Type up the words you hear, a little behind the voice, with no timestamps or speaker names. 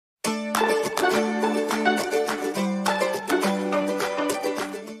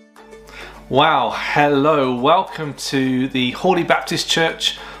Wow, hello, welcome to the Hawley Baptist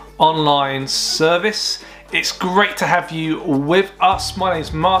Church online service. It's great to have you with us. My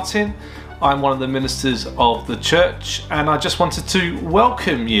name's Martin. I'm one of the ministers of the church and I just wanted to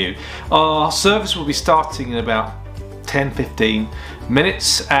welcome you. Our service will be starting in about 10-15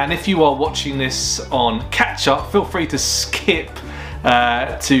 minutes, and if you are watching this on catch up, feel free to skip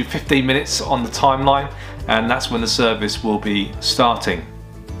to 15 minutes on the timeline, and that's when the service will be starting.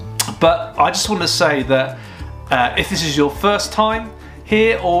 But I just want to say that if this is your first time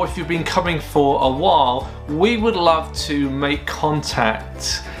here, or if you've been coming for a while, we would love to make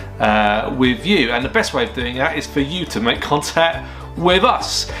contact with you, and the best way of doing that is for you to make contact with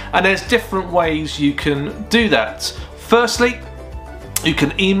us, and there's different ways you can do that. Firstly, you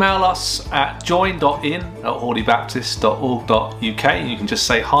can email us at join.in@hawleybaptist.org.uk, and you can just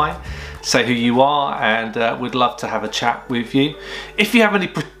say hi, say who you are, and we'd love to have a chat with you. If you have any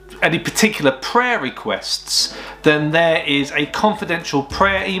particular prayer requests, then there is a confidential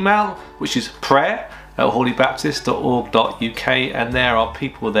prayer email, which is prayer@hawleybaptist.org.uk, and there are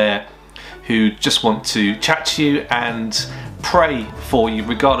people there who just want to chat to you and pray for you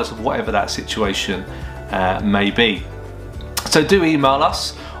regardless of whatever that situation may be. So do email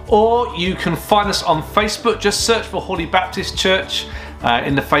us, or you can find us on Facebook. Just search for Hawley Baptist Church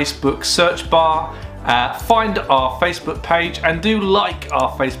in the Facebook search bar. Find our Facebook page and do like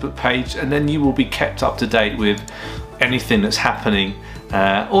our Facebook page, and then you will be kept up to date with anything that's happening.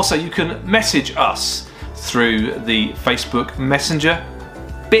 Also, you can message us through the Facebook Messenger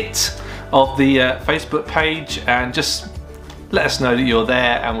bit of the Facebook page, and just let us know that you're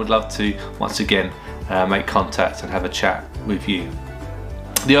there, and we'd love to once again make contact and have a chat with you.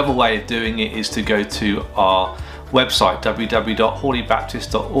 The other way of doing it is to go to our website,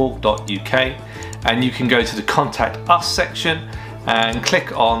 www.hawleybaptist.org.uk, and you can go to the Contact Us section and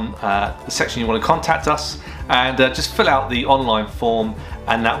click on the section you want to contact us, and just fill out the online form,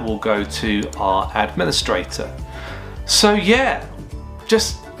 and that will go to our administrator. So yeah,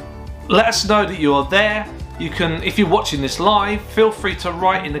 just let us know that you're there. You can, if you're watching this live, feel free to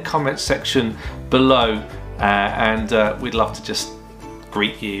write in the comments section below, and we'd love to just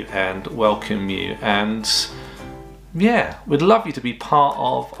greet you and welcome you, and yeah, we'd love you to be part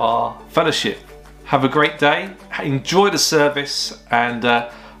of our fellowship. Have a great day, enjoy the service, and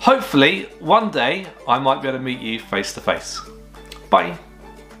hopefully one day I might be able to meet you face to face. Bye.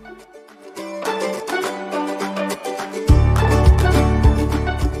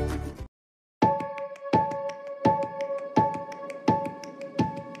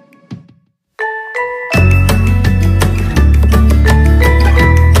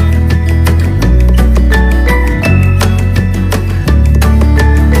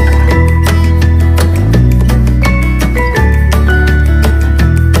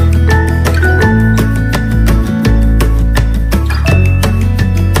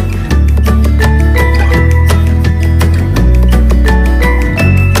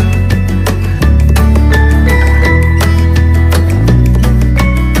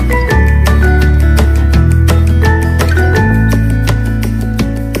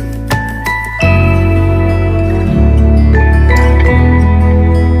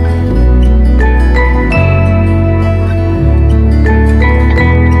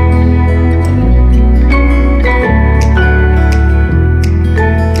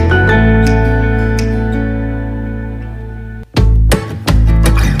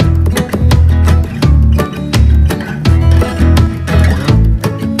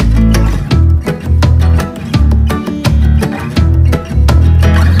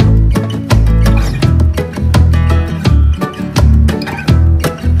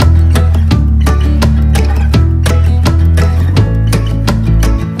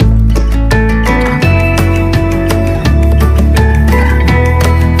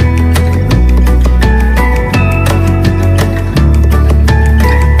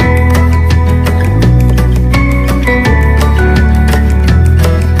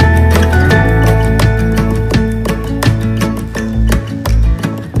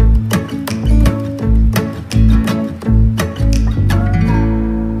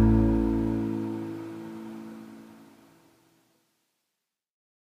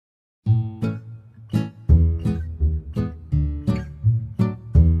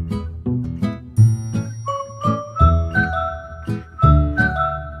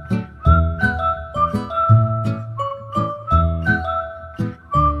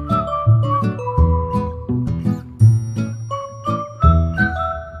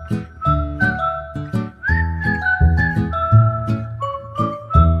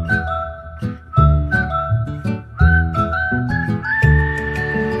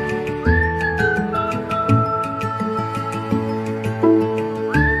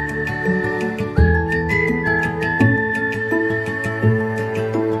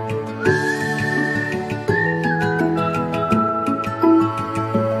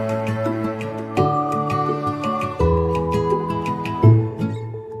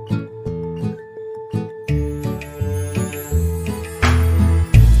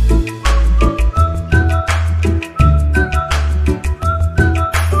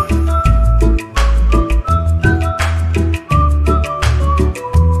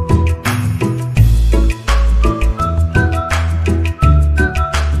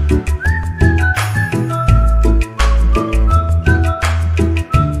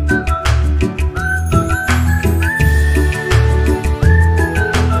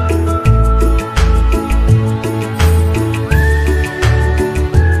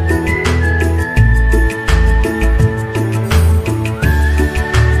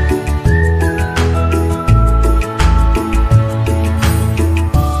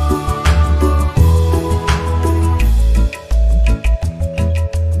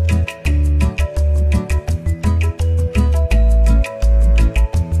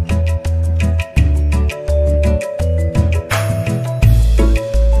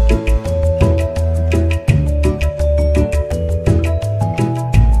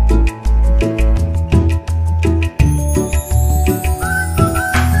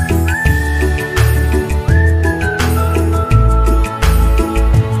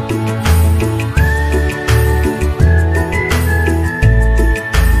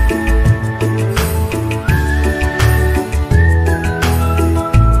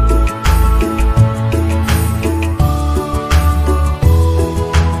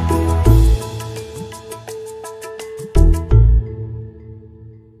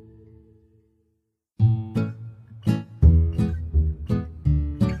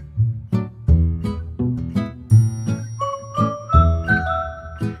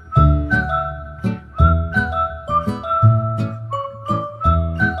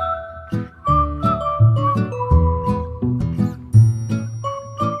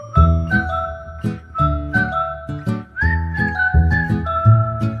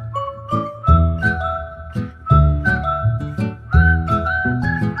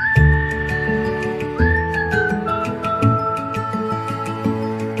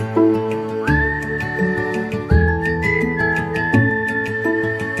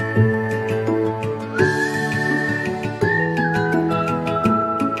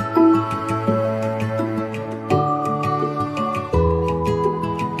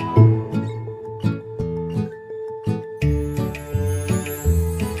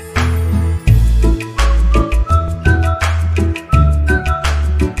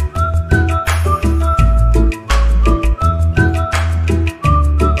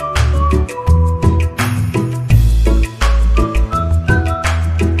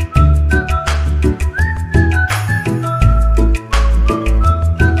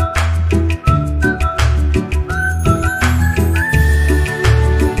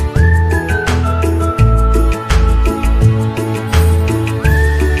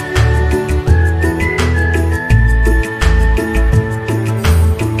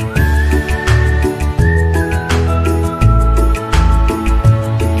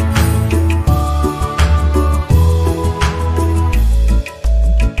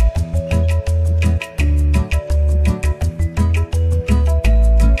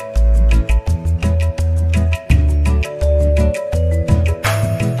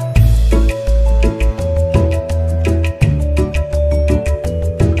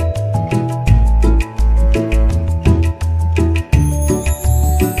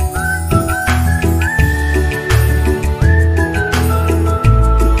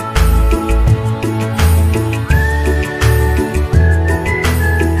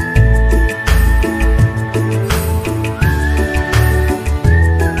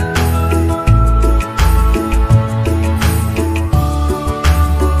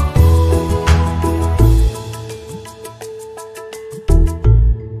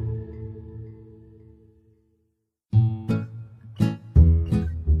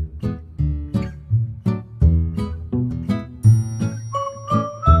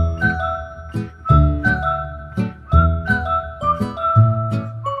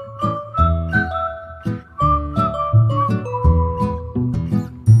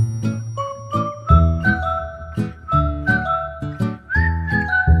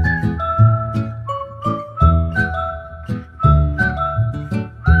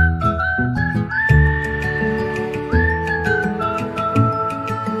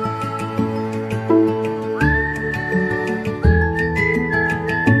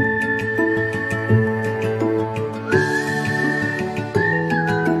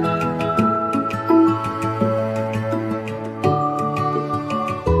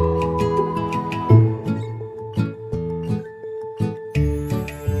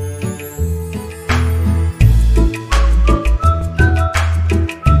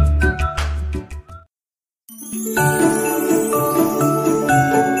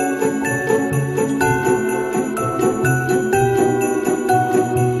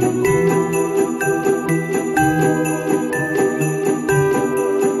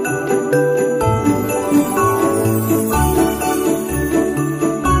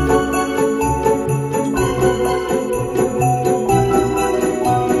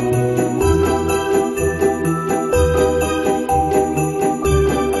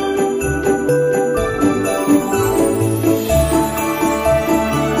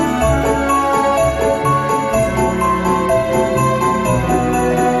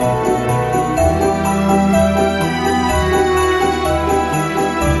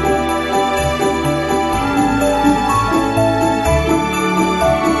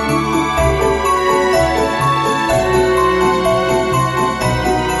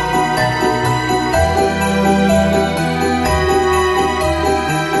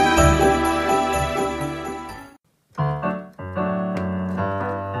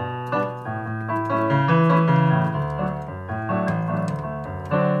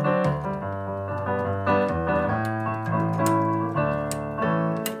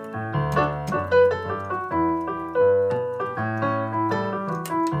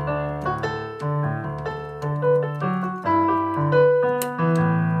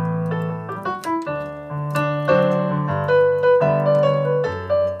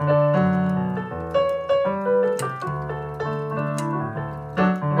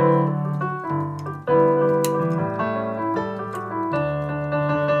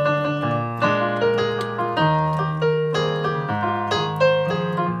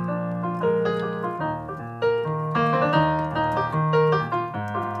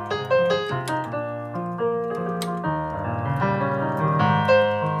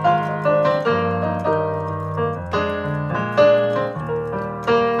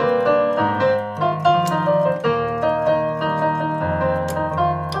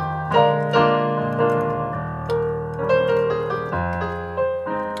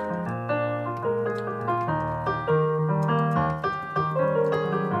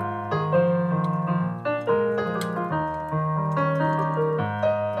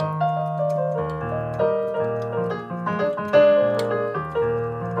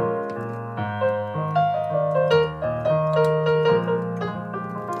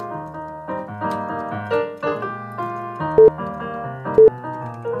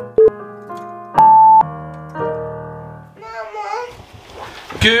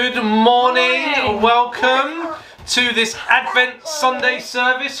 Good morning. Welcome to this Advent Sunday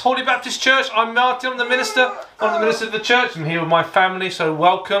service, Holy Baptist Church. I'm Martin, I'm the minister. I'm the minister of the church. I'm here with my family, so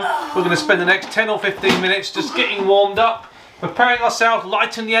welcome. We're going to spend the next 10 or 15 minutes just getting warmed up, preparing ourselves,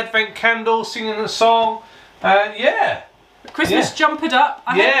 lighting the Advent candle, singing a song, and Christmas jumpered up.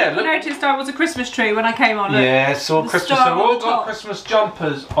 I hope you noticed I was a Christmas tree when I came on. Yeah, so Christmas. So we've all got Christmas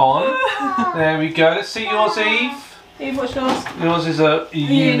jumpers on. There we go. Let's see yours, Eve. Eve, what's yours? Yours is a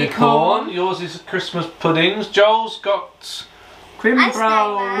unicorn. Yours is Christmas puddings. Joel's got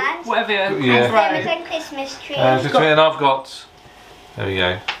Crimbo, whatever. And Christmas tree. And I've got. There we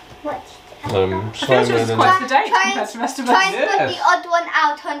go. What's I think yours is quite sedate compared to the rest of us. Try and put the odd one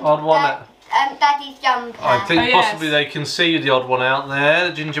out on Daddy's jumper. I think possibly they can see the odd one out there,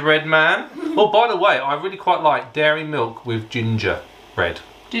 the gingerbread man. Oh, by the way, I really quite like dairy milk with gingerbread.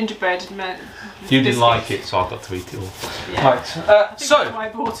 Gingerbread. You didn't like it, so I got to eat it all. Yeah. Right, that's why I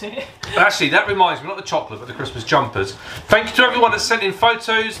bought it. Actually, that reminds me, not the chocolate, but the Christmas jumpers. Thank you to everyone that sent in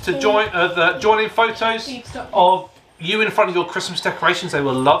photos to join in photos of you in front of your Christmas decorations. They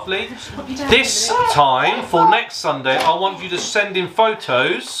were lovely. This time, for next Sunday, I want you to send in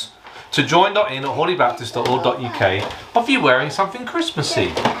photos to join.in at hollybaptist.org.uk of you wearing something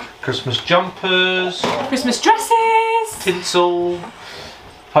Christmassy. Christmas jumpers, Christmas dresses, tinsel.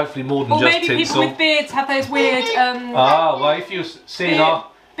 Hopefully more than just tinsel. Or maybe people with beards have those weird. Well, if you've seen our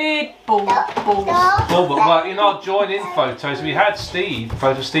beard balls. Well, in our join-in photos, we had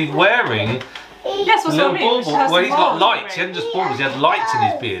photos of Steve wearing yes, what's little what I mean? bauble. Well, he's got lights. He hadn't just baubles. He had lights in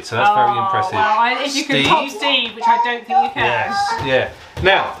his beard, so that's very impressive. Well, if you can top Steve, which I don't think you can. Yes, yeah.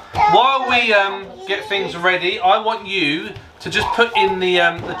 Now, while we get things ready, I want you to just put in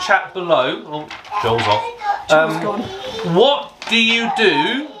the chat below. Oh, Joel's off. Joel's gone. What do you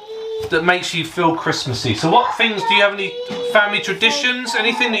do that makes you feel Christmassy? So what things, do you have any family traditions,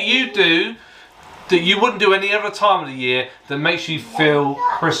 anything that you do that you wouldn't do any other time of the year that makes you feel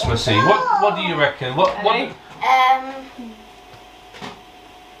Christmassy? What do you reckon?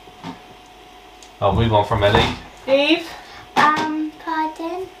 I'll move on from Ellie. Eve? Pardon?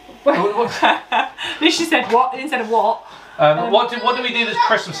 At least she said what instead of what. What do we do that's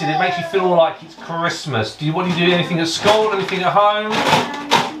Christmassy that makes you feel like it's Christmas? Do you do anything at school, anything at home?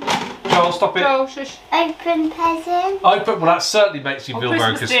 Joel, stop it. Joel, shush. Open present. Well, that certainly makes you feel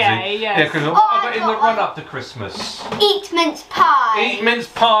very Christmassy. Day, yes. Yeah, because in the run up to Christmas. Eat mince pie. Eat mince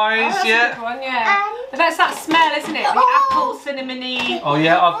pies, That's a good one, yeah. But that's that smell, isn't it? The apple cinnamony. Oh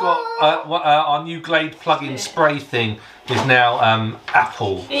yeah, I've got our new Glade plug-in spray thing is now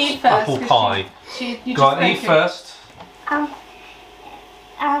apple. Eve first. Apple pie. Go on, Eve first.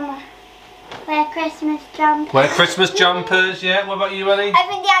 Wear Christmas jumpers. Wear Christmas jumpers, yeah. What about you, Ellie?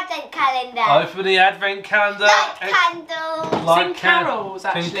 Open the advent calendar. Open the advent calendar. Light candles. Sing carols,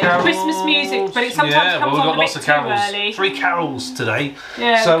 actually. Christmas music, but it sometimes comes on a bit too early. 3 carols today.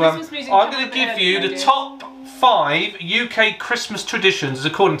 Yeah, so Christmas music I'm going to give you the top 5 UK Christmas traditions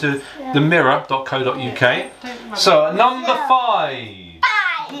according to themirror.co.uk. So number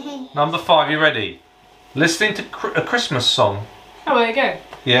 5. Number 5, you ready? Listening to a Christmas song. Oh, there you go.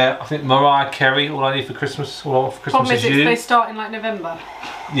 Yeah, I think Mariah Carey, All I Need for Christmas, All I Want for Christmas Problem is is You. they start in like November.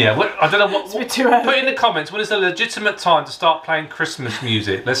 Yeah, I don't know what. It's a bit too early. Put in the comments, when is the legitimate time to start playing Christmas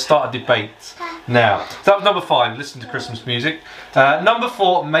music? Let's start a debate now. So that was number 5, listen to Christmas music. Number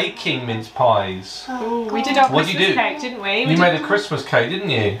 4, making mince pies. Ooh, we did our Christmas cake, didn't we? You made a Christmas cake,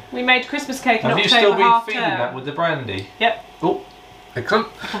 didn't you? We made Christmas cake in Have October. you still been half feeding term. that with the brandy? Yep. Oh,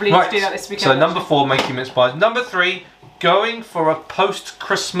 excellent. Probably need to do that this weekend. So number 4, making mince pies. Number 3, going for a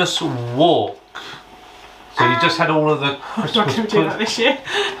post-Christmas walk. So you just had all of the Christmas... I'm not going to do that this year.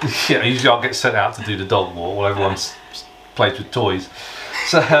 Yeah, usually I'll get sent out to do the dog walk while everyone plays with toys.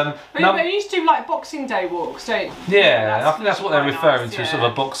 So, but you used to do like Boxing Day walks, don't you? Yeah, I think that's what they're referring to, sort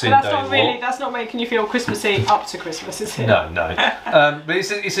of a Boxing Day walk. That's not making you feel Christmassy up to Christmas, is it? No. But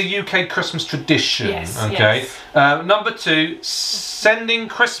it's a UK Christmas tradition, yes, okay? Yes. Number 2, sending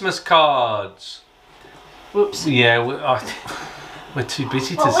Christmas cards. Whoops. Yeah, we're too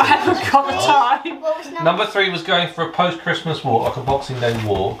busy to I haven't got the time. Number 3 was going for a post-Christmas walk, like a Boxing Day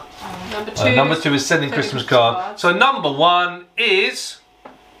walk. Number 2 is sending Christmas cards. So number 1 is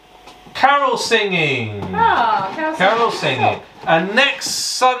carol singing. Carol singing. And next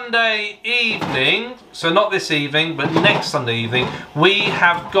Sunday evening, so not this evening, but next Sunday evening, we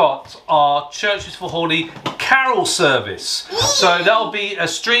have got our Churches for Hawley carol service. So that'll be a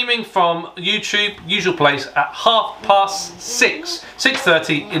streaming from YouTube, usual place, at 6:30,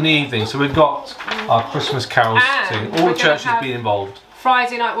 6:30 in the evening. So we've got our Christmas carols singing. All the churches being involved.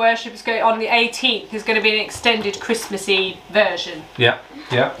 Friday night worship is going on the 18th. Is going to be an extended Christmassy version. Yeah,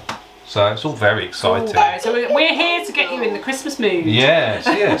 yeah. So it's all very exciting. So we're here to get you in the Christmas mood. Yes,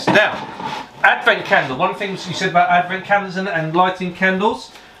 yes. Now, Advent candle. One thing you said about Advent candles and lighting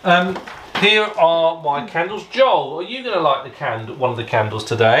candles. Here are my candles. Joel, are you going to light one of the candles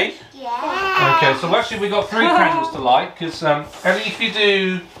today? Yeah. Okay, so actually we've got 3 candles to light because Ellie, if you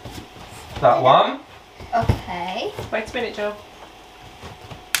do that one. Okay. Wait a minute, Joel.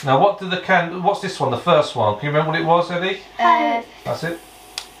 Now, what's this one? The first one. Can you remember what it was, Ellie? That's it.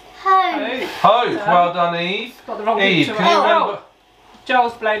 Hope. Hope. Well done, Eve. Got the wrong Eve, picture. can you remember?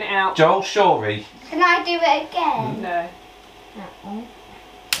 Joel's blown it out. Joel Shorey. Can I do it again? No.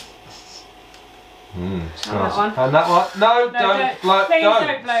 Smells. that one. And that one? No, don't blow. Please Don't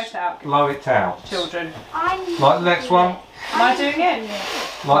don't blow it out. blow it out. Children. Like the next one. Am I doing it?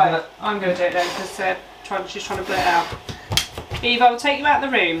 Like Right, I'm going to do it then because she's trying to blow it out. Eve, I will take you out of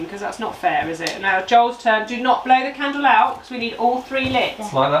the room because that's not fair, is it? Now, Joel's turn. Do not blow the candle out because we need all 3 lit.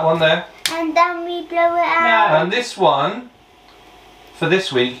 Like that one there. And then we blow it out. No. And this one for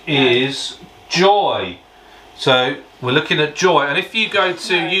this week is joy. So we're looking at joy, and if you go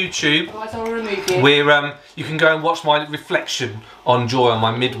to YouTube, Otherwise I'll remove you. you can go and watch my reflection on joy on my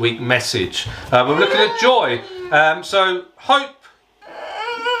midweek message. We're looking at joy. So hope,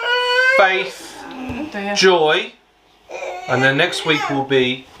 faith, joy, and then next week will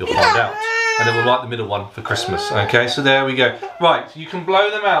be, you'll find out, and then we'll light the middle one for Christmas. Okay, so there we go. Right, you can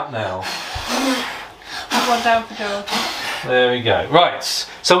blow them out now. Put one down for Joel. There we go. Right,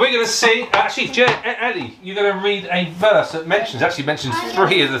 so we're going to sing. Actually, Ellie, you're going to read a verse that mentions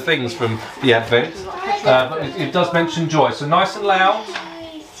 3 of the things from the Advent, but it does mention joy. So nice and loud.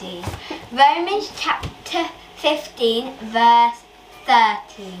 Romans chapter 15, verse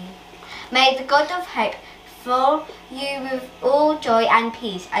 13. May the God of hope fill you with all joy and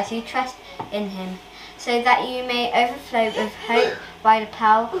peace as you trust in him, so that you may overflow with hope by the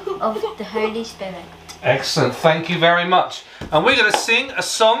power of the Holy Spirit. Excellent, thank you very much. And we're going to sing a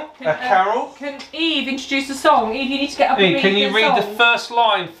song, a carol. Can Eve introduce the song? Eve, you need to get up and Eve, read can you the read the song. first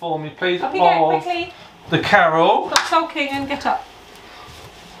line for me, please, Up you go, of quickly. the carol? Stop sulking and get up.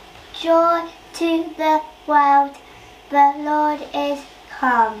 Joy to the world, the Lord is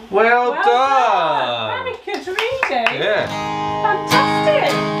come. Well done. Very good reading. Yeah.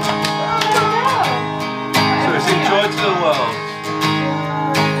 Fantastic. So it's in joy to the world.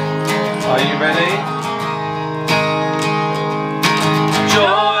 Are you ready?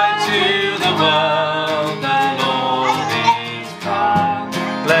 Joy to the world, the Lord is come.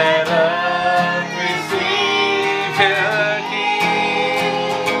 Let earth receive her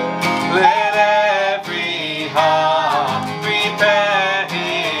King. Let every heart prepare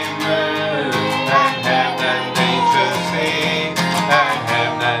him room. And heaven and nature sing, and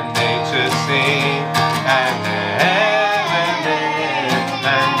heaven and nature sing, and heaven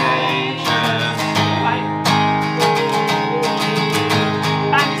and nature sing.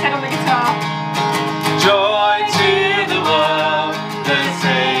 Bang his head on the guitar. Joy to the world, the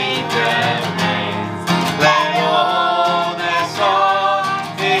Saviour reigns. Let all their song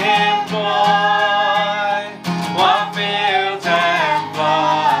employ. What fields and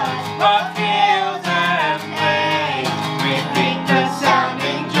floods, what fields and plains. Repeat the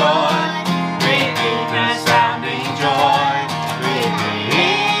sounding joy, repeat the sounding joy. Repeat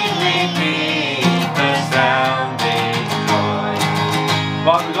the sounding joy.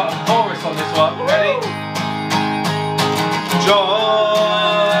 Right, we've got a chorus on this one. Ready?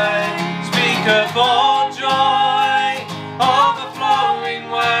 Joy, speak of all joy, overflowing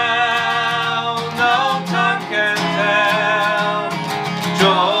well, no tongue can tell.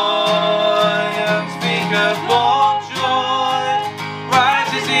 Joy, speak of all joy,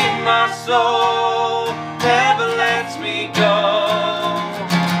 rises in my soul, never lets me go.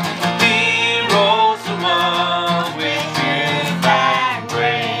 He rules the world with truth and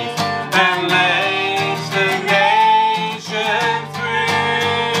grace, and leads the nation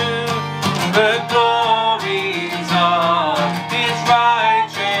through the glories of his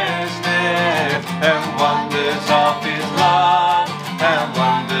righteousness, and wonders of his love, and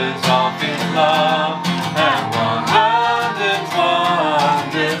wonders of his love, and wonders of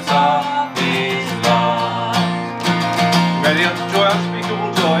his love.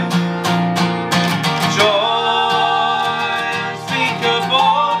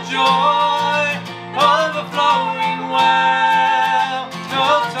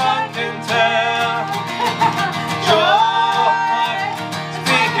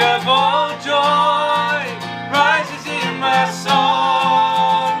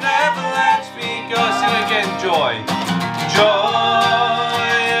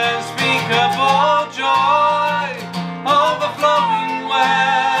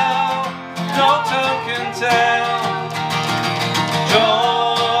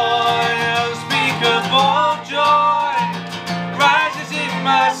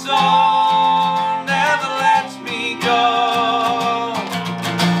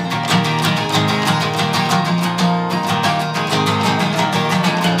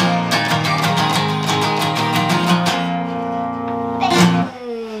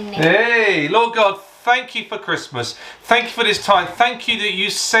 Nick. Hey, Lord God, thank you for Christmas. Thank you for this time. Thank you that you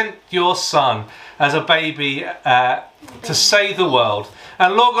sent your son as a baby to save the world.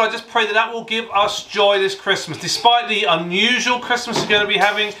 And Lord God, I just pray that that will give us joy this Christmas. Despite the unusual Christmas we're going to be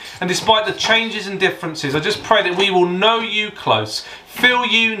having, and despite the changes and differences, I just pray that we will know you close, feel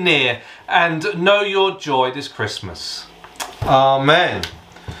you near, and know your joy this Christmas. Amen.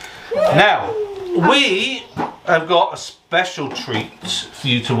 Now, we have got a special treat for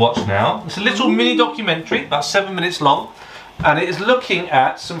you to watch now. It's a little mini documentary, about 7 minutes long, and it is looking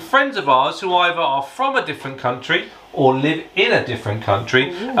at some friends of ours who either are from a different country or live in a different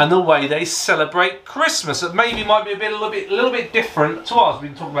country, and the way they celebrate Christmas that maybe might be a little bit different to ours.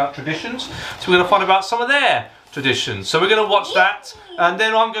 We've been talking about traditions, so we're going to find about some of their traditions. So we're going to watch that, and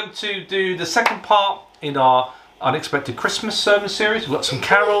then I'm going to do the second part in our Unexpected Christmas sermon series. We've got some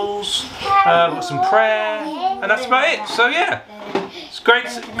carols, we've got some prayer, and that's about it. So yeah, it's great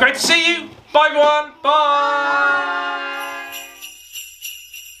to see you. Bye everyone. Bye.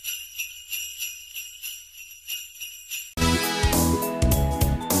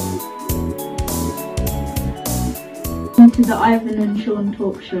 Welcome to the Ivan and Sean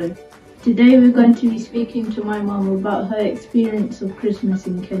talk show. Today we're going to be speaking to my mum about her experience of Christmas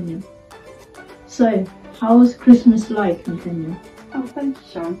in Kenya. So, how was Christmas like in Kenya? Oh, thank you,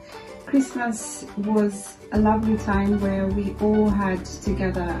 Sean. Christmas was a lovely time where we all had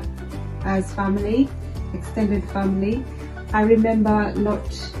together as family, extended family. I remember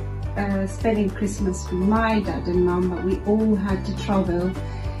not spending Christmas with my dad and mum, but we all had to travel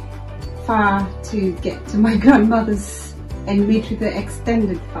far to get to my grandmother's and meet with the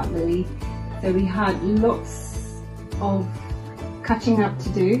extended family. So we had lots of catching up to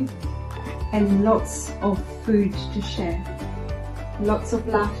do and lots of food to share, lots of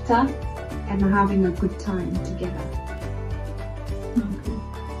laughter and having a good time together.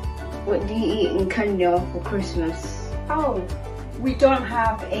 What do you eat in Kenya for Christmas? Oh, we don't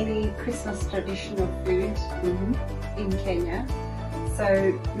have any Christmas traditional food in Kenya.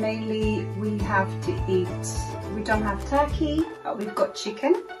 So mainly we have to eat, we don't have turkey, but we've got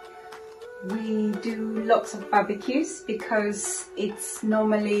chicken. We do lots of barbecues because it's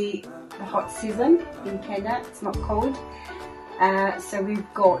normally the hot season in Kenya, it's not cold. So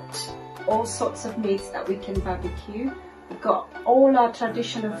we've got all sorts of meats that we can barbecue. We've got all our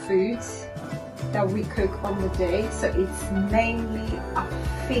traditional foods that we cook on the day, so it's mainly a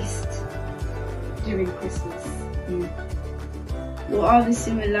feast during Christmas. What are the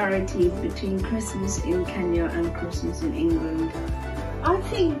similarities between Christmas in Kenya and Christmas in England? I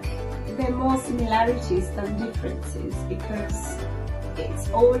think there are more similarities than differences because it's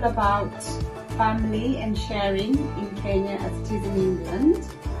all about family and sharing in Kenya as it is in England.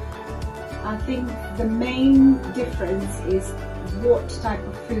 I think the main difference is what type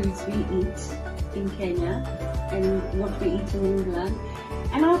of foods we eat in Kenya and what we eat in England.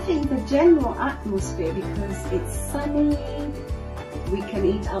 And I think the general atmosphere, because it's sunny, we can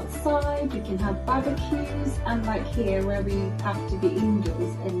eat outside, we can have barbecues, unlike here where we have to be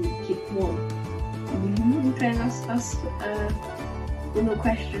indoors and keep warm. Okay, that's all the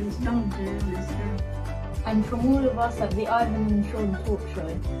questions done to understand. And from all of us at the Ivan and Sean talk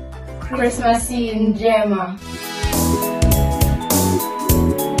show, Christmas in Gemma.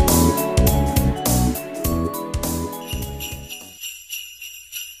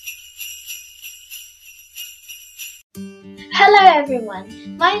 Hello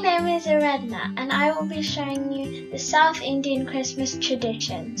everyone, my name is Aradna and I will be showing you the South Indian Christmas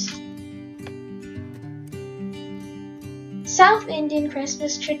traditions. South Indian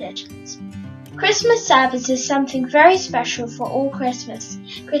Christmas traditions. Christmas service is something very special for all Christmas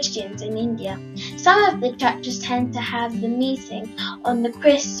Christians in India. Some of the churches tend to have the meeting on the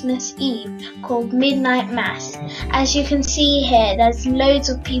Christmas Eve called Midnight Mass. As you can see here, there's loads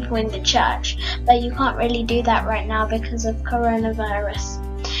of people in the church, but you can't really do that right now because of coronavirus.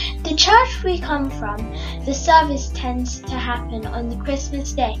 The church we come from, the service tends to happen on the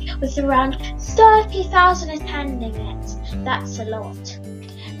Christmas day with around 30,000 attending it. That's a lot.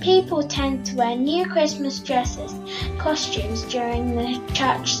 People tend to wear new Christmas dresses, costumes during the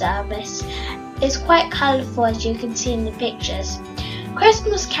church service. It's quite colourful as you can see in the pictures.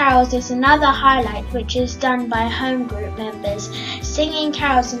 Christmas carols is another highlight, which is done by home group members, singing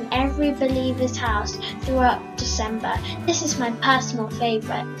carols in every believer's house throughout December. This is my personal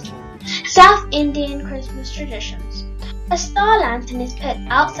favourite. South Indian Christmas traditions. A star lantern is put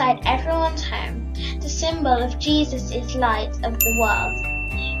outside everyone's home. The symbol of Jesus' light of the world.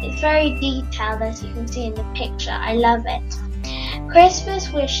 It's very detailed as you can see in the picture. I love it.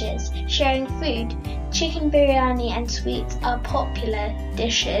 Christmas wishes, sharing food, chicken biryani and sweets are popular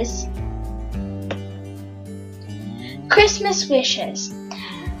dishes. Christmas wishes.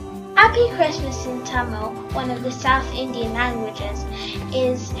 Happy Christmas in Tamil, one of the South Indian languages,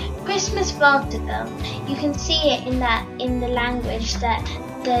 is Christmas Vartikam. You can see it in the language that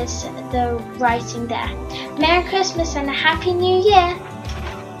there's the writing there. Merry Christmas and a Happy New Year!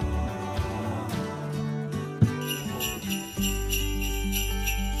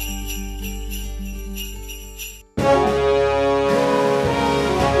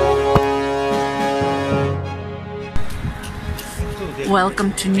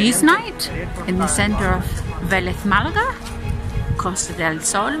 Welcome to Newsnight in the center of Vélez Málaga, Costa del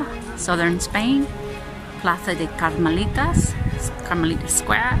Sol, southern Spain, Plaza de Carmelitas, Carmelita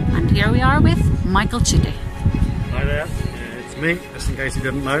Square, and here we are with Michael Chitty. Hi there, it's me. Just in case you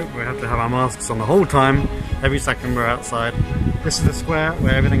didn't know, we have to have our masks on the whole time, every second we're outside. This is the square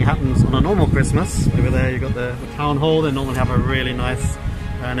where everything happens on a normal Christmas. Over there you've got the town hall. They normally have a really nice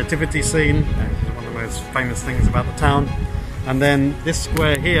nativity scene, one of the most famous things about the town. And then this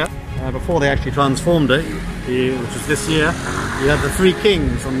square here, before they actually transformed it, which was this year, you had the three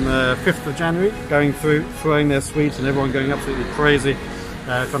kings on the 5th of January going through, throwing their sweets, and everyone going absolutely crazy,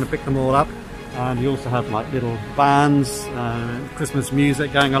 trying to pick them all up. And you also have like little bands, Christmas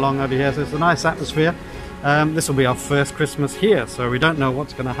music going along over here, so it's a nice atmosphere. This will be our first Christmas here, so we don't know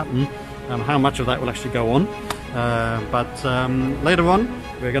what's going to happen and how much of that will actually go on. But later on,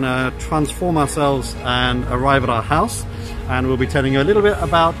 we're going to transform ourselves and arrive at our house, and we'll be telling you a little bit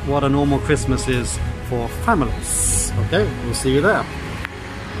about what a normal Christmas is for families. Okay, we'll see you there.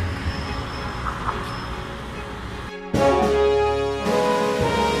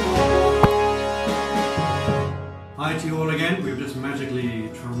 Hi to you all again. We've just magically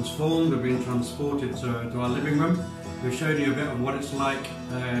transformed. We've been transported to our living room. We've showed you a bit of what it's like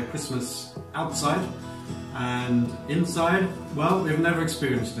Christmas outside. And inside, well, we've never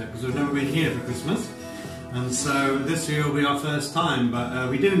experienced it because we've never been here for Christmas. And so this year will be our first time, but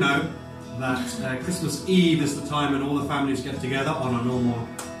we do know that Christmas Eve is the time when all the families get together on a normal,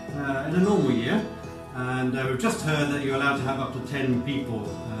 in a normal year. And we've just heard that you're allowed to have up to 10 people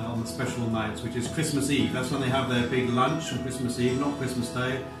on the special nights, which is Christmas Eve. That's when they have their big lunch on Christmas Eve, not Christmas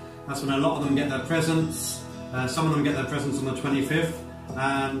Day. That's when a lot of them get their presents. Some of them get their presents on the 25th.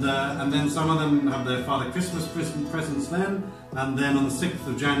 And then some of them have their Father Christmas presents then, and then on the 6th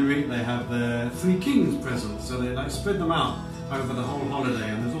of January they have their Three Kings presents, so they like spread them out over the whole holiday,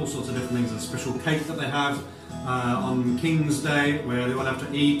 and there's all sorts of different things. There's a special cake that they have on King's Day where they all have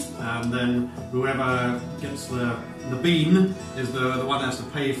to eat, and then whoever gets the bean is the one that has to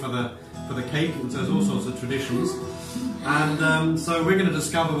pay for the cake, and so there's all sorts of traditions. And so we're going to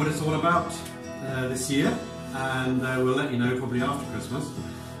discover what it's all about this year. And we'll let you know probably after Christmas.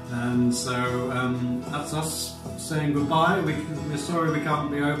 And so that's us saying goodbye. We're sorry we can't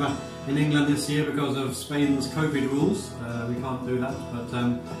be over in England this year because of Spain's COVID rules. We can't do that. But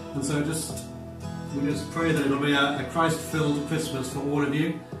and so we just pray that it'll be a Christ-filled Christmas for all of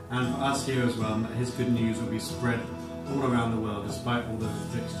you and for us here as well, and that His good news will be spread all around the world despite all the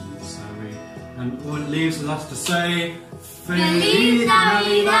restrictions. And all it leaves is us to say, Feliz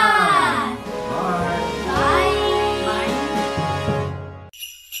Navidad! Bye!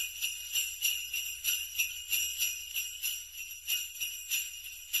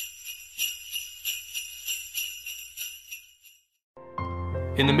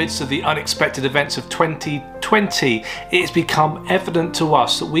 In the midst of the unexpected events of 2020, it has become evident to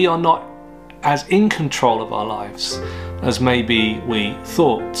us that we are not as in control of our lives as maybe we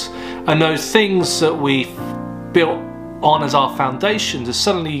thought. And those things that we built on as our foundations have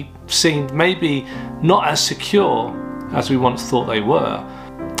suddenly seemed maybe not as secure as we once thought they were.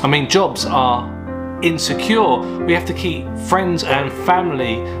 I mean, jobs are insecure. We have to keep friends and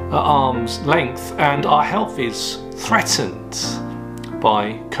family at arm's length, and our health is threatened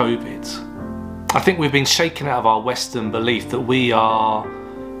by COVID. I think we've been shaken out of our Western belief that we are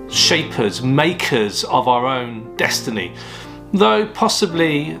shapers, makers of our own destiny, though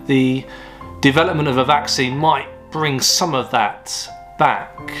possibly the development of a vaccine might bring some of that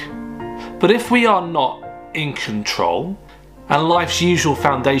back. But if we are not in control and life's usual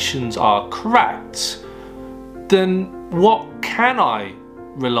foundations are cracked, then what can I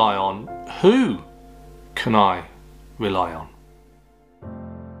rely on? Who can I rely on?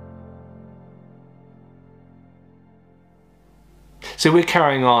 So we're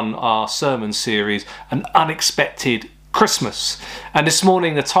carrying on our sermon series, An Unexpected Christmas. And this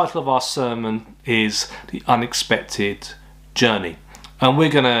morning the title of our sermon is The Unexpected Journey. And we're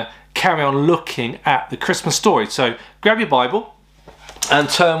going to carry on looking at the Christmas story. So grab your Bible and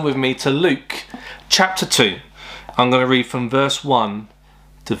turn with me to Luke chapter 2. I'm going to read from verse 1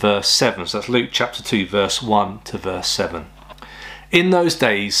 to verse 7. So that's Luke chapter 2, verse 1 to verse 7. In those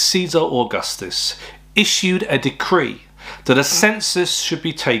days, Caesar Augustus issued a decree that a census should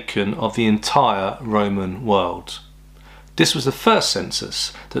be taken of the entire Roman world. This was the first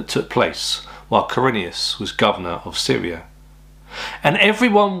census that took place while Quirinius was governor of Syria. And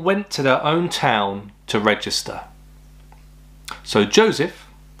everyone went to their own town to register. So Joseph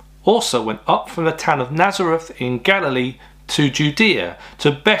also went up from the town of Nazareth in Galilee to Judea,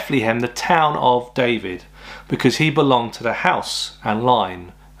 to Bethlehem, the town of David, because he belonged to the house and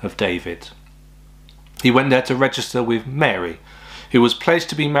line of David. He went there to register with Mary, who was pledged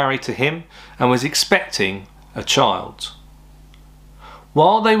to be married to him and was expecting a child.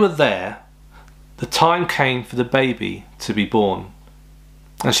 While they were there, the time came for the baby to be born,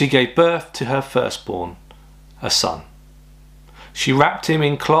 and she gave birth to her firstborn, a son. She wrapped him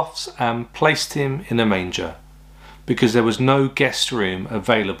in cloths and placed him in a manger, because there was no guest room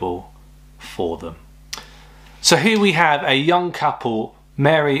available for them. So here we have a young couple,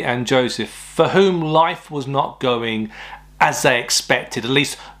 Mary and Joseph, for whom life was not going as they expected, at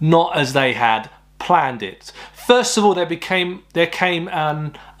least not as they had planned it. First of all, there came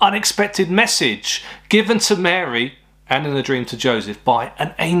an unexpected message given to Mary and in a dream to Joseph by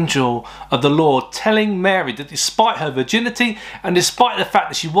an angel of the Lord, telling Mary that despite her virginity and despite the fact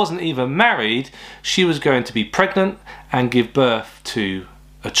that she wasn't even married, she was going to be pregnant and give birth to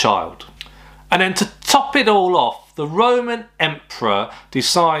a child. And then to top it all off, the Roman emperor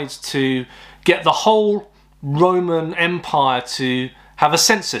decides to get the whole Roman Empire to have a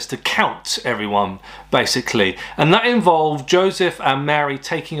census, to count everyone basically. And that involved Joseph and Mary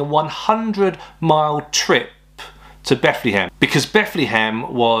taking a 100-mile trip to Bethlehem, because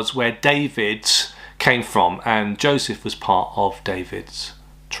Bethlehem was where David came from and Joseph was part of David's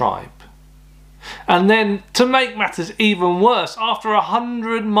tribe. And then to make matters even worse, after a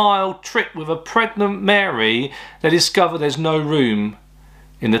 100-mile trip with a pregnant Mary, they discover there's no room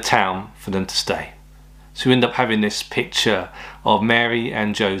in the town for them to stay. So we end up having this picture of Mary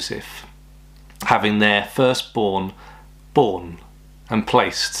and Joseph having their firstborn born and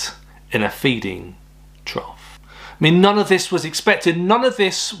placed in a feeding trough. I mean, none of this was expected, none of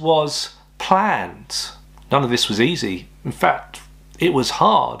this was planned, none of this was easy. In fact, it was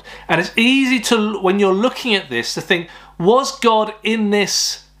hard. And it's easy to, when you're looking at this, to think, was God in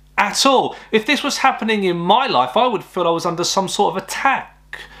this at all? If this was happening in my life, I would feel I was under some sort of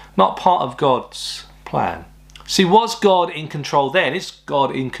attack, not part of God's plan. See, was God in control then? Is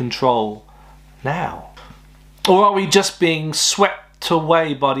God in control now? Or are we just being swept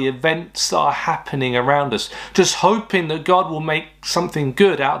away by the events that are happening around us, just hoping that God will make something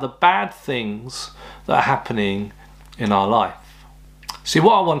good out of the bad things that are happening in our life? See,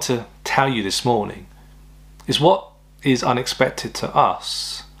 what I want to tell you this morning is what is unexpected to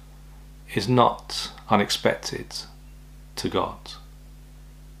us is not unexpected to God.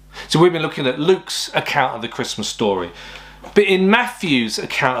 So we've been looking at Luke's account of the Christmas story. But in Matthew's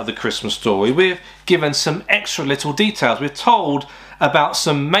account of the Christmas story, we're given some extra little details. We're told about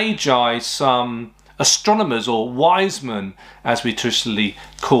some magi, some astronomers or wise men, as we traditionally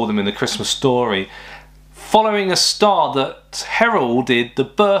call them in the Christmas story, following a star that heralded the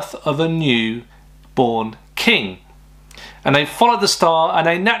birth of a new-born king. And they followed the star, and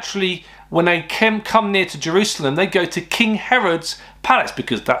they naturally, when they come near to Jerusalem, they go to King Herod's palace,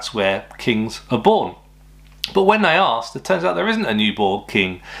 because that's where kings are born. But when they asked, it turns out there isn't a newborn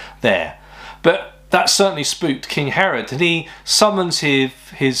king there. But that certainly spooked King Herod, and he summons the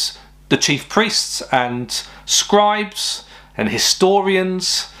chief priests and scribes and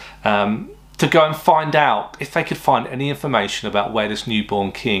historians to go and find out if they could find any information about where this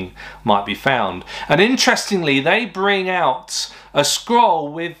newborn king might be found. And interestingly, they bring out a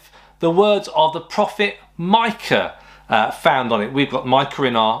scroll with the words of the prophet Micah found on it. We've got Micah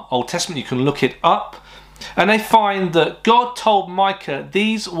in our Old Testament, you can look it up. And they find that God told Micah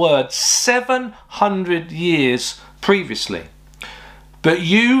these words 700 years previously. But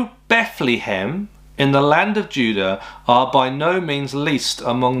you, Bethlehem, in the land of Judah, are by no means least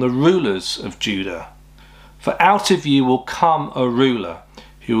among the rulers of Judah. For out of you will come a ruler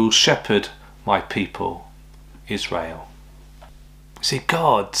who will shepherd my people, Israel. See,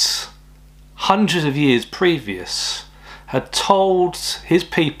 God, hundreds of years previous, had told his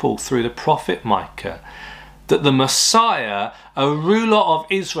people through the prophet Micah that the Messiah, a ruler of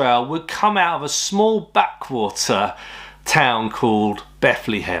Israel, would come out of a small backwater town called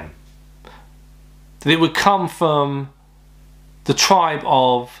Bethlehem. That it would come from the tribe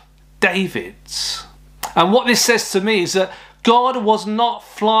of David. And what this says to me is that God was not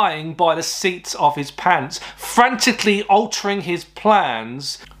flying by the seat of his pants, frantically altering his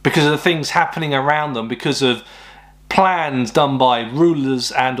plans because of the things happening around them, because of plans done by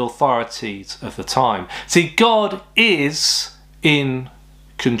rulers and authorities of the time. See, God is in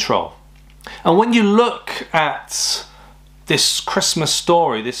control. And when you look at this Christmas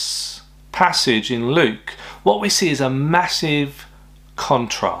story, this passage in Luke, what we see is a massive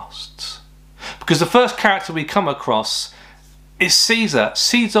contrast. Because the first character we come across is Caesar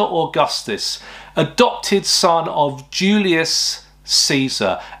Augustus, adopted son of Julius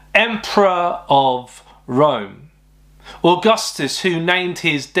Caesar, emperor of Rome. Augustus, who named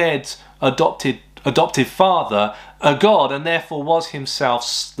his dead adoptive father a god, and therefore was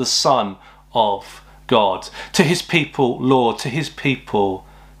himself the son of God. To his people, Lord. To his people,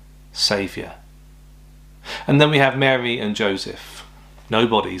 Saviour. And then we have Mary and Joseph.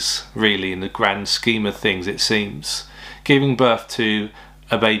 Nobodies, really, in the grand scheme of things, it seems. Giving birth to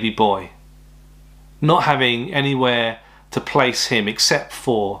a baby boy. Not having anywhere to place him except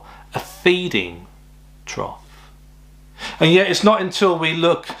for a feeding trough. And yet it's not until we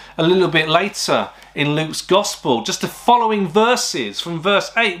look a little bit later in Luke's Gospel, just the following verses, from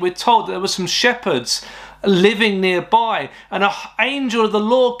verse 8, we're told that there were some shepherds living nearby, and an angel of the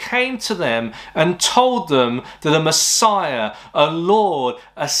Lord came to them and told them that a Messiah, a Lord,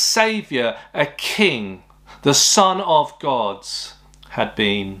 a Saviour, a King, the Son of God, had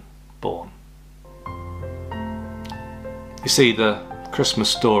been born. You see, the Christmas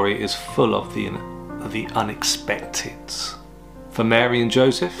story is full of the unexpected. For Mary and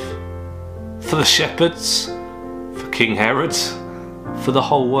Joseph, for the shepherds, for King Herod, for the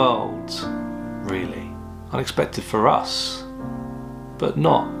whole world, really. Unexpected for us, but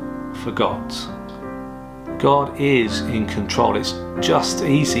not for God. God is in control. It's just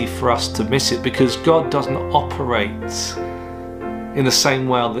easy for us to miss it because God doesn't operate in the same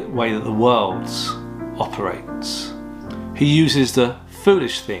way that the world operates. He uses the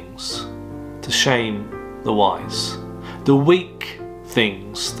foolish things to shame the wise, the weak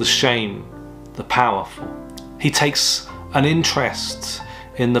things to shame the powerful. He takes an interest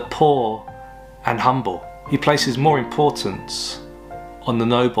in the poor and humble. He places more importance on the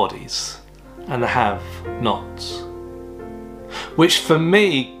nobodies and the have-nots, which for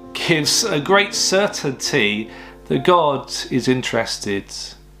me gives a great certainty that God is interested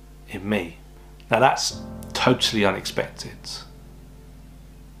in me. Now that's totally unexpected,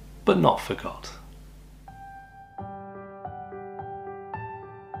 but not for God.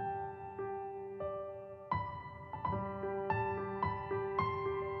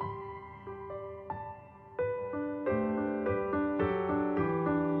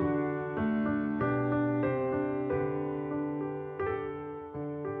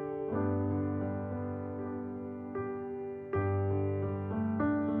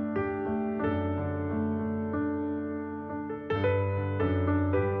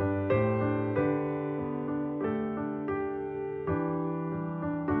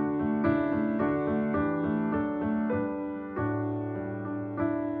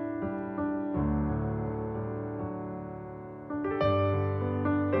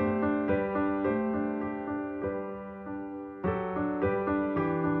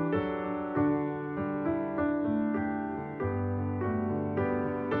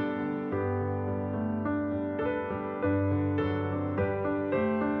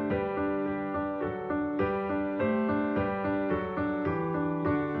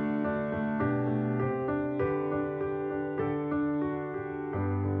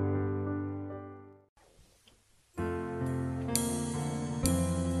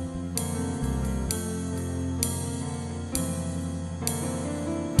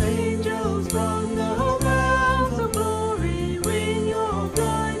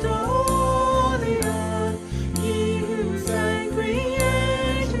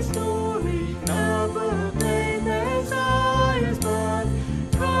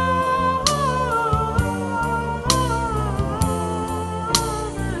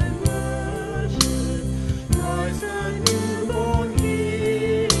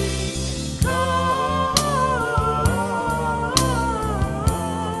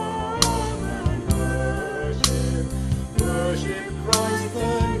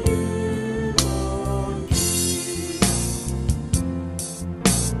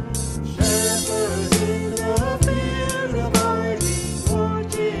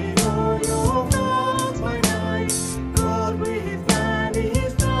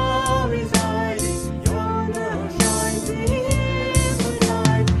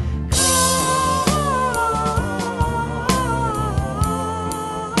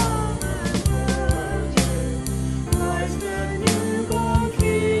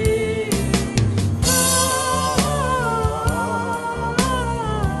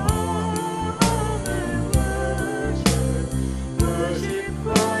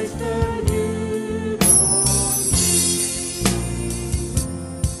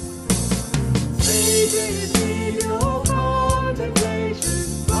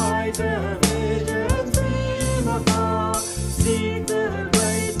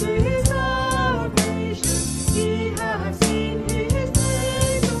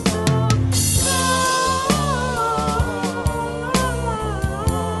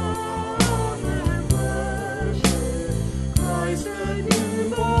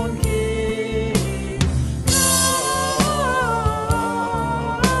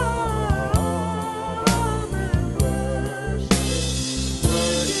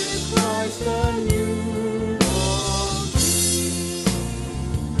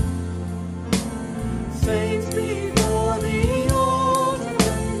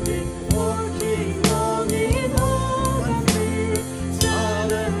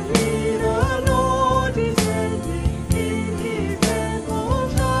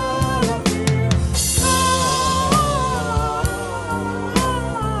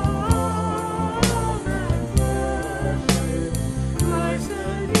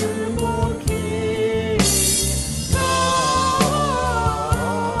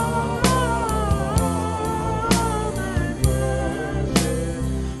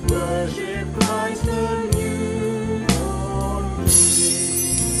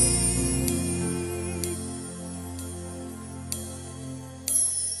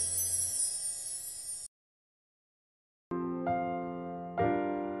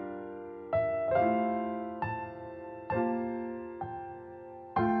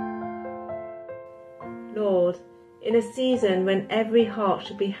 Lord, in a season when every heart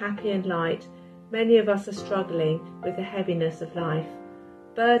should be happy and light, many of us are struggling with the heaviness of life.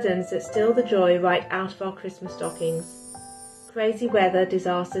 Burdens that steal the joy right out of our Christmas stockings. Crazy weather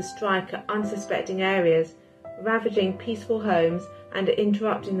disasters strike at unsuspecting areas, ravaging peaceful homes and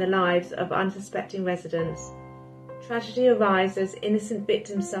interrupting the lives of unsuspecting residents. Tragedy arrives as innocent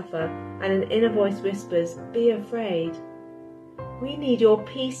victims suffer and an inner voice whispers, "Be afraid." We need your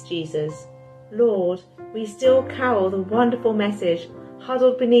peace, Jesus. Lord, we still carol the wonderful message,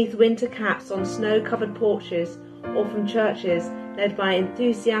 huddled beneath winter caps on snow-covered porches or from churches led by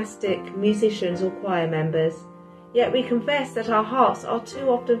enthusiastic musicians or choir members. Yet we confess that our hearts are too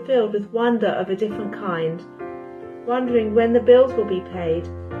often filled with wonder of a different kind, wondering when the bills will be paid,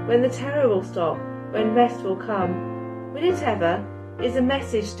 when the terror will stop, when rest will come. Will it ever? Is the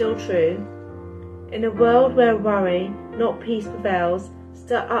message still true? In a world where worry, not peace, prevails,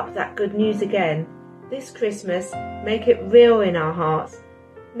 stir up that good news again. This Christmas, make it real in our hearts.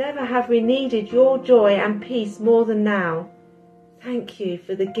 Never have we needed your joy and peace more than now. Thank you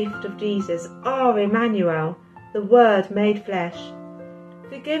for the gift of Jesus, our Emmanuel, the Word made flesh.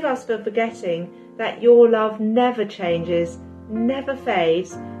 Forgive us for forgetting that your love never changes, never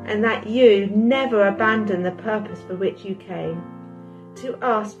fades, and that you never abandon the purpose for which you came. To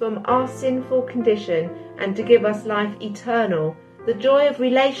us from our sinful condition and to give us life eternal, the joy of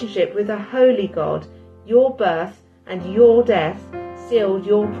relationship with a holy God, your birth and your death sealed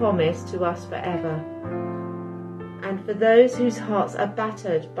your promise to us forever. And for those whose hearts are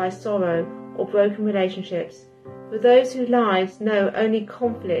battered by sorrow or broken relationships, for those whose lives know only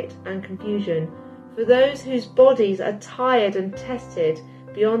conflict and confusion, for those whose bodies are tired and tested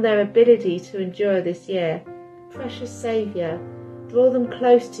beyond their ability to endure this year, precious Saviour, draw them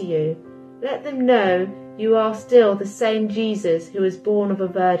close to you. Let them know you are still the same Jesus who was born of a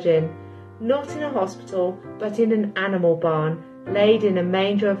virgin, not in a hospital, but in an animal barn, laid in a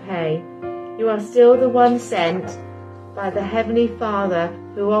manger of hay. You are still the one sent by the Heavenly Father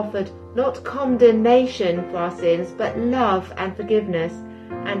who offered not condemnation for our sins, but love and forgiveness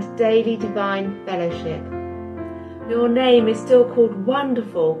and daily divine fellowship. Your name is still called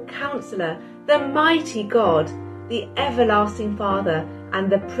Wonderful, Counselor, the Mighty God, the Everlasting Father, and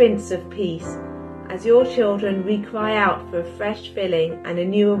the Prince of Peace. As your children, we cry out for a fresh filling and a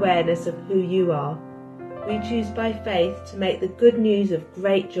new awareness of who you are. We choose by faith to make the good news of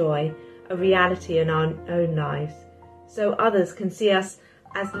great joy a reality in our own lives, so others can see us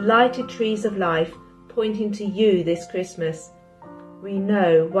as lighted trees of life pointing to you this Christmas. We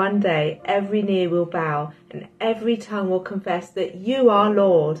know one day every knee will bow and every tongue will confess that you are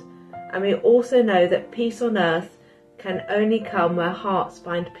Lord, and we also know that peace on earth can only come where hearts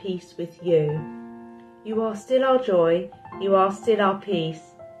find peace with you. You are still our joy, you are still our peace.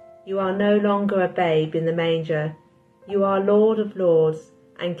 You are no longer a babe in the manger. You are Lord of Lords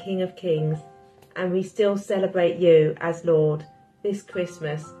and King of Kings, and we still celebrate you as Lord this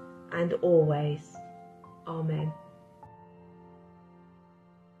Christmas and always. Amen.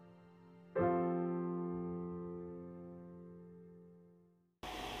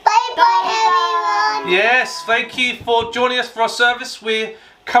 Bye everyone. Yes, thank you for joining us for our service. We're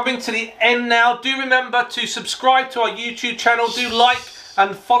coming to the end now. Do remember to subscribe to our YouTube channel. Do like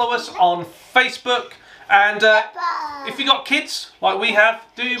and follow us on Facebook. And if you got kids like we have,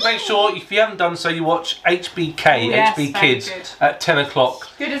 do make sure, if you haven't done so, you watch HBK, yes, HB Kids good. at 10 o'clock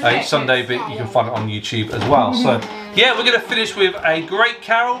each Sunday, but you can find it on YouTube as well. So yeah, we're going to finish with a great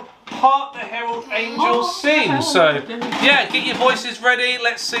carol, Hark the Herald Angels Sing. So yeah, get your voices ready,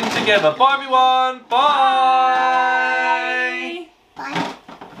 let's sing together. Bye everyone, bye.